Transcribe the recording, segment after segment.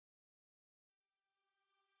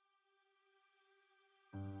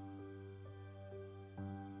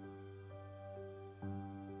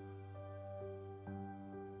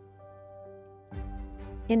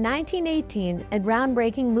In 1918, a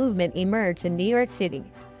groundbreaking movement emerged in New York City.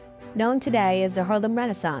 Known today as the Harlem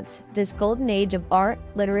Renaissance, this golden age of art,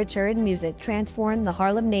 literature, and music transformed the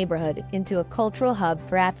Harlem neighborhood into a cultural hub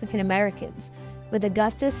for African Americans, with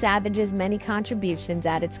Augusta Savage's many contributions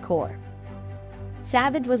at its core.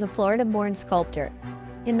 Savage was a Florida-born sculptor.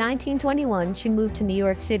 In 1921, she moved to New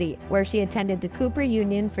York City, where she attended the Cooper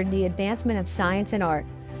Union for the Advancement of Science and Art,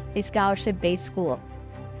 a scholarship-based school.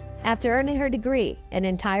 After earning her degree an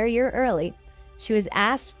entire year early, she was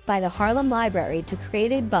asked by the Harlem Library to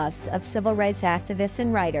create a bust of civil rights activist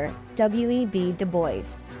and writer W.E.B. Du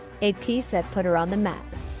Bois, a piece that put her on the map.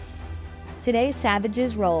 Today,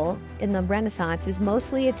 Savage's role in the Renaissance is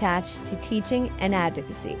mostly attached to teaching and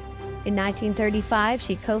advocacy. In 1935,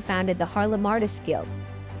 she co-founded the Harlem Artists Guild,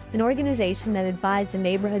 an organization that advised the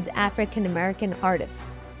neighborhood's African American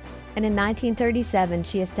artists. And in 1937,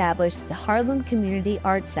 she established the Harlem Community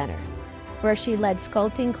Art Center, where she led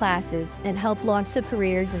sculpting classes and helped launch the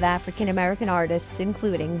careers of African American artists,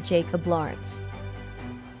 including Jacob Lawrence.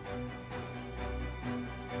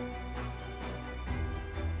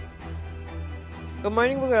 Good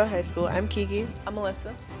morning, Bogota High School. I'm Kiki. I'm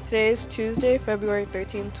Melissa. Today is Tuesday, February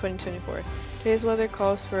 13, 2024. Today's weather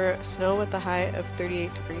calls for snow with a high of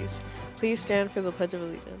 38 degrees. Please stand for the Pledge of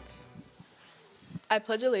Allegiance. I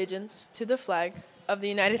pledge allegiance to the flag of the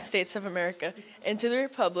United States of America and to the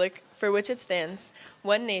republic for which it stands,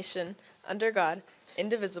 one nation, under God,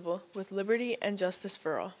 indivisible, with liberty and justice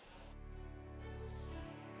for all.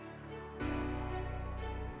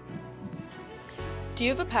 Do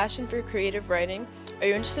you have a passion for creative writing? Are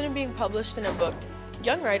you interested in being published in a book?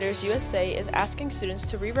 Young Writers USA is asking students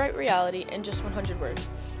to rewrite reality in just 100 words.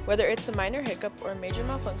 Whether it's a minor hiccup or a major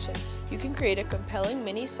malfunction, you can create a compelling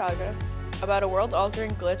mini saga about a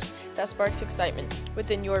world-altering glitch that sparks excitement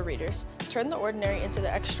within your readers. Turn the ordinary into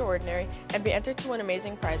the extraordinary and be entered to win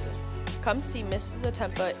amazing prizes. Come see Mrs.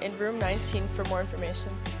 Atempa in room 19 for more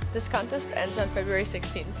information. This contest ends on February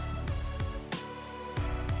 16th.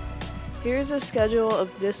 Here's a schedule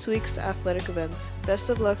of this week's athletic events. Best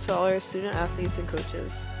of luck to all our student athletes and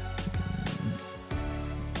coaches.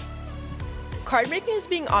 Card making is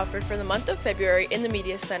being offered for the month of February in the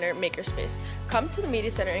Media Center Makerspace. Come to the Media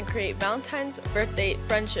Center and create Valentine's, birthday,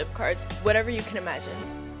 friendship cards, whatever you can imagine.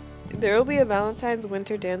 There will be a Valentine's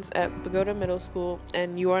winter dance at Bogota Middle School,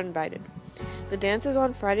 and you are invited. The dance is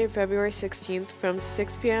on Friday, February 16th from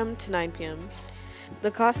 6 p.m. to 9 p.m.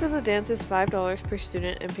 The cost of the dance is $5 per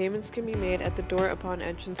student, and payments can be made at the door upon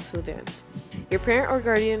entrance to the dance. Your parent or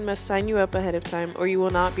guardian must sign you up ahead of time, or you will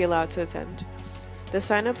not be allowed to attend. The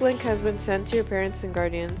sign-up link has been sent to your parents and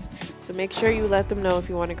guardians, so make sure you let them know if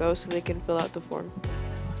you want to go so they can fill out the form.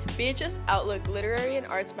 BHS Outlook Literary and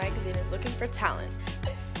Arts Magazine is looking for talent.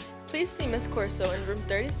 Please see Ms. Corso in room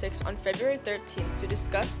 36 on February 13th to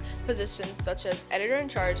discuss positions such as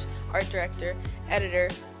editor-in-charge, art director, editor,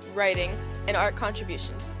 writing, and art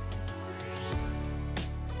contributions.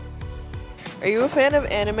 Are you a fan of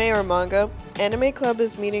anime or manga? Anime Club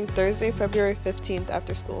is meeting Thursday, February 15th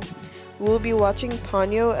after school. We will be watching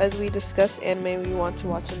Ponyo as we discuss anime we want to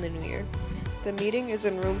watch in the new year. The meeting is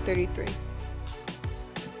in room 33.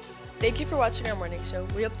 Thank you for watching our morning show.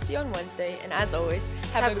 We hope to see you on Wednesday, and as always,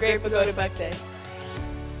 have a great Bogota Buck Day.